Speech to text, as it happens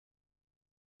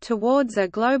Towards a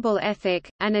Global Ethic.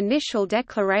 An initial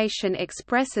declaration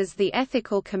expresses the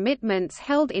ethical commitments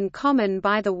held in common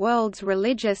by the world's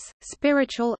religious,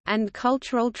 spiritual, and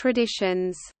cultural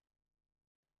traditions.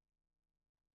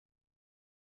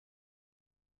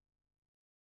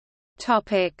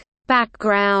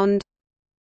 Background.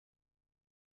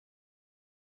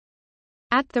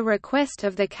 At the request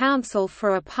of the Council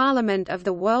for a Parliament of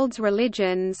the World's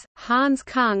Religions, Hans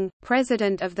Kung,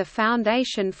 president of the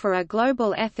Foundation for a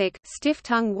Global Ethic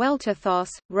Stiftung Weltethos,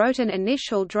 wrote an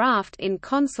initial draft in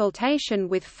consultation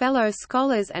with fellow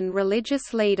scholars and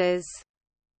religious leaders.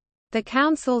 The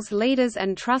Council's leaders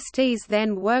and trustees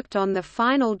then worked on the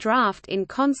final draft in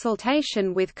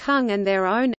consultation with Kung and their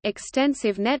own,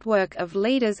 extensive network of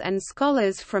leaders and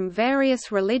scholars from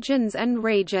various religions and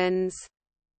regions.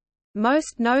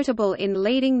 Most notable in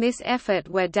leading this effort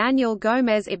were Daniel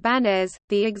Gómez Ibáñez,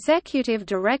 the executive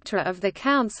director of the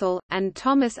Council, and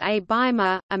Thomas A.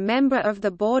 Beimer, a member of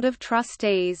the Board of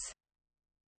Trustees.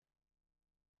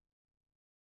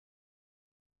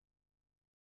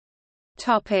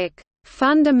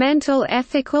 Fundamental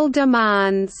ethical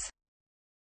demands.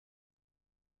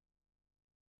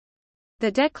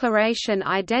 The Declaration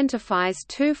identifies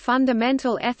two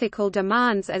fundamental ethical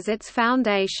demands as its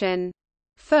foundation.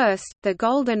 First, the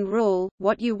Golden Rule,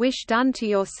 what you wish done to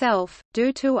yourself,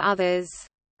 do to others,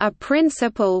 a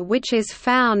principle which is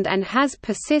found and has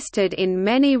persisted in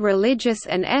many religious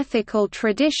and ethical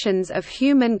traditions of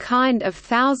humankind of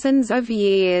thousands of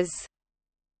years.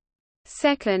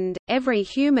 Second, every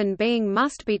human being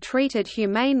must be treated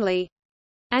humanely,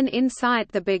 an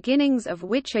insight the beginnings of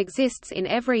which exists in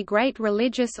every great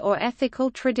religious or ethical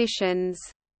traditions.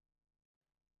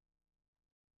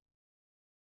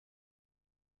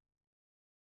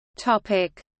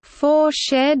 Four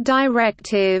shared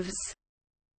directives.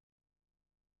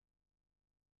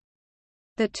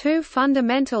 The two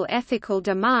fundamental ethical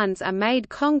demands are made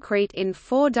concrete in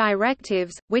four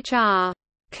directives, which are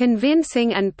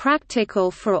convincing and practical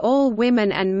for all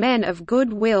women and men of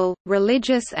good will,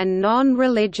 religious and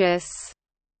non-religious.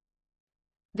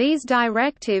 These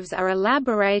directives are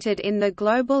elaborated in the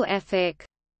Global Ethic.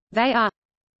 They are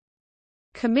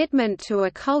commitment to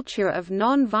a culture of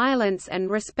non-violence and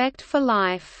respect for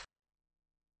life.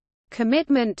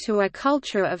 Commitment to a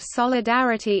culture of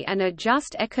solidarity and a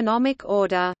just economic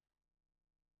order.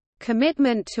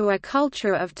 Commitment to a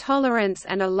culture of tolerance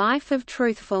and a life of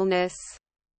truthfulness.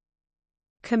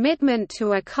 Commitment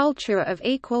to a culture of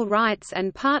equal rights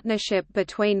and partnership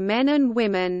between men and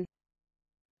women.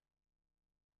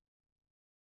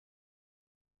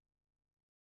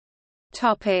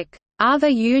 Other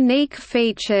unique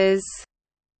features.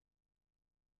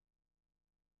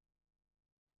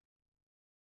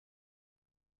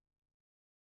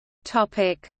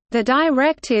 The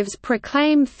directives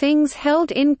proclaim things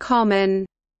held in common.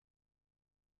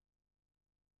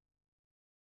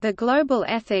 The Global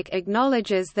Ethic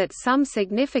acknowledges that some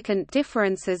significant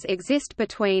differences exist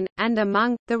between, and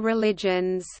among, the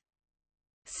religions.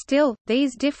 Still,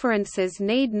 these differences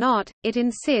need not, it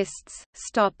insists,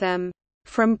 stop them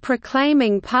from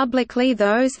proclaiming publicly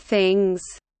those things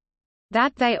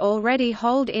that they already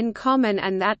hold in common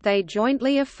and that they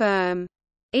jointly affirm.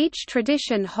 Each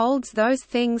tradition holds those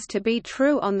things to be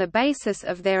true on the basis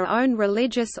of their own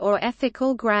religious or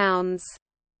ethical grounds.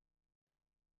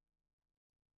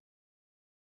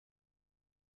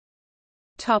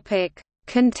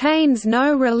 Contains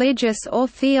no religious or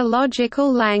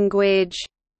theological language.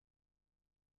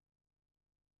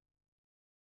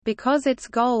 Because its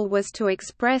goal was to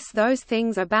express those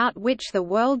things about which the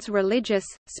world's religious,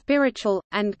 spiritual,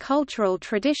 and cultural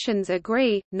traditions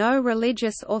agree, no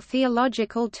religious or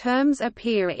theological terms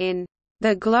appear in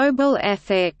the Global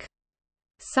Ethic.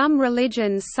 Some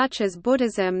religions such as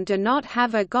Buddhism do not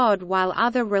have a god, while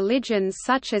other religions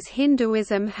such as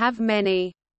Hinduism have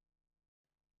many.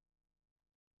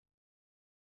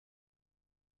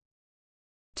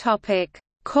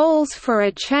 Calls for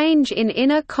a change in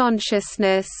inner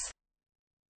consciousness.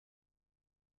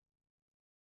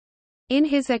 In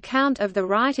his account of the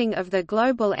writing of the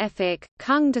Global Ethic,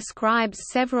 Kung describes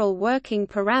several working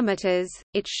parameters.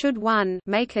 It should 1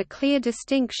 make a clear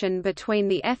distinction between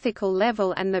the ethical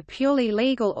level and the purely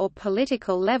legal or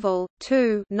political level,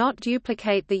 2 not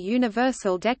duplicate the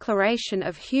Universal Declaration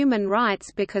of Human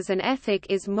Rights because an ethic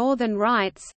is more than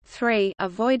rights, 3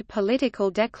 avoid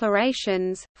political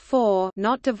declarations, 4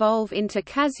 not devolve into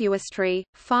casuistry,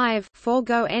 5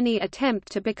 forego any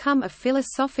attempt to become a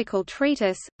philosophical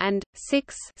treatise, and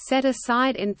 6 set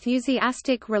aside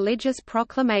enthusiastic religious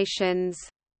proclamations.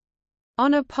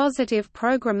 On a positive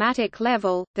programmatic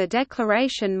level, the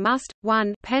declaration must,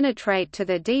 1 penetrate to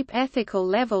the deep ethical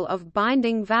level of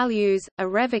binding values,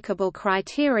 irrevocable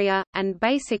criteria, and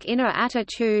basic inner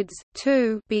attitudes,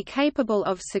 2 be capable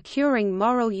of securing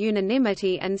moral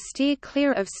unanimity and steer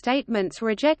clear of statements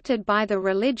rejected by the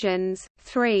religions,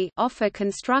 3 offer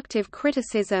constructive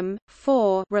criticism,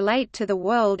 4 relate to the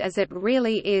world as it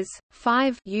really is,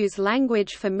 5 use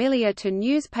language familiar to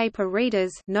newspaper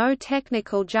readers, no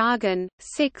technical jargon,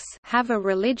 6 have a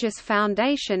religious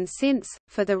foundation since,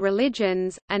 for the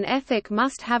religions, an ethic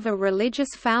must have a religious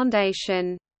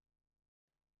foundation.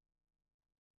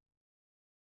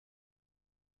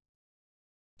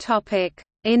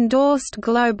 Endorsed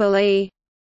globally.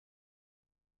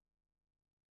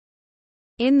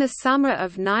 In the summer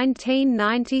of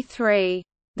 1993,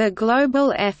 the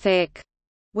Global Ethic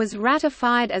was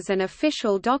ratified as an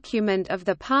official document of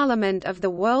the Parliament of the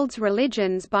World's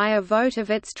Religions by a vote of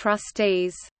its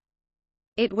trustees.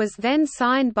 It was then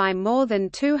signed by more than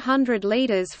 200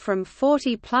 leaders from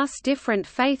 40-plus different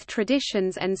faith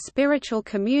traditions and spiritual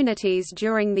communities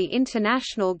during the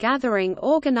international gathering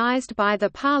organized by the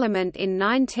Parliament in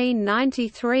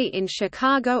 1993 in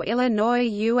Chicago, Illinois,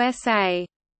 USA.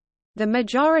 The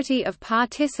majority of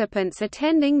participants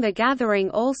attending the gathering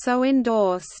also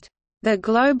endorsed the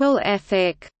Global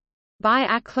Ethic by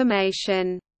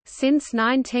acclamation. Since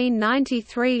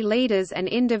 1993, leaders and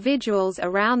individuals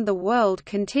around the world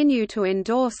continue to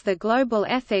endorse the Global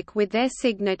Ethic with their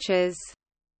signatures.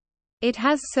 It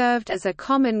has served as a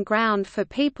common ground for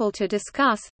people to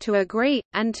discuss, to agree,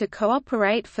 and to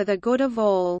cooperate for the good of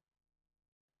all.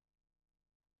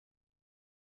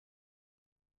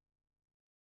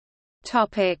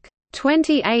 Topic: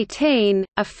 2018,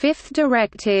 a fifth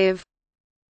directive.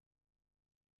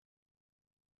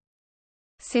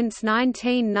 Since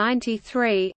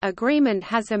 1993, agreement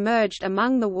has emerged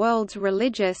among the world's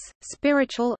religious,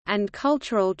 spiritual, and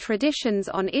cultural traditions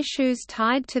on issues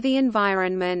tied to the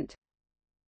environment.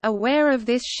 Aware of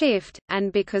this shift,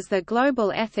 and because the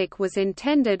Global Ethic was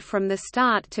intended from the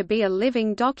start to be a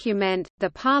living document,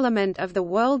 the Parliament of the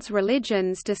World's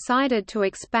Religions decided to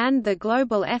expand the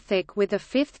Global Ethic with a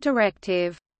fifth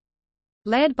directive.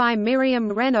 Led by Miriam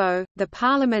Renault, the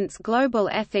Parliament's Global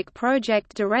Ethic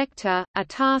Project Director, a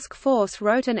task force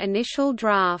wrote an initial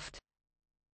draft.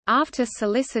 After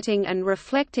soliciting and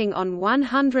reflecting on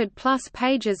 100-plus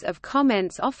pages of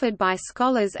comments offered by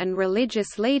scholars and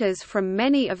religious leaders from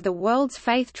many of the world's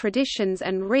faith traditions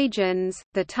and regions,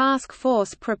 the task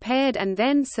force prepared and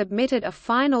then submitted a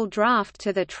final draft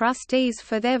to the trustees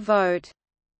for their vote.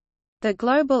 The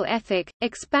Global Ethic,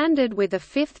 expanded with a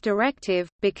fifth directive,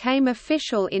 became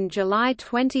official in July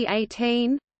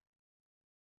 2018.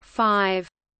 5.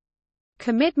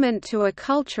 Commitment to a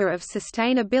culture of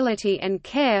sustainability and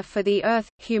care for the Earth.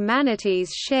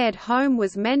 Humanity's shared home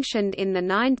was mentioned in the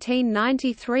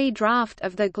 1993 draft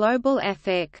of the Global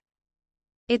Ethic.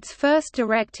 Its first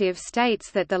directive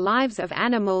states that the lives of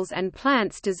animals and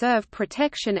plants deserve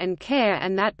protection and care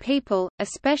and that people,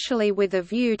 especially with a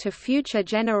view to future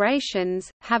generations,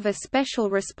 have a special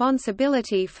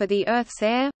responsibility for the Earth's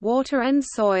air, water and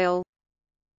soil.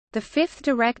 The fifth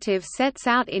directive sets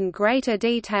out in greater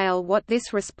detail what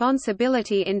this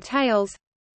responsibility entails.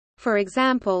 For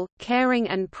example, caring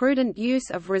and prudent use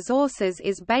of resources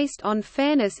is based on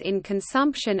fairness in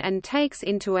consumption and takes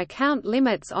into account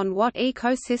limits on what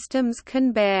ecosystems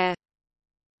can bear.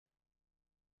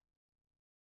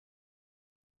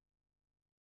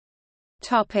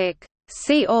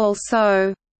 See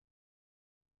also: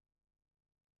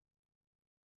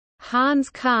 Hans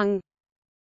Kung,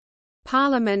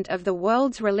 Parliament of the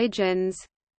World's Religions,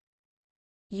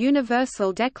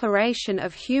 Universal Declaration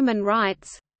of Human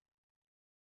Rights,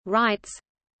 Rights,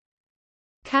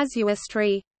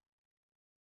 Casuistry,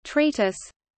 Treatise,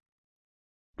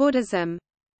 Buddhism,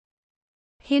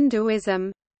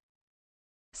 Hinduism,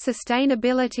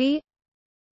 Sustainability,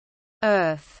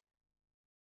 Earth.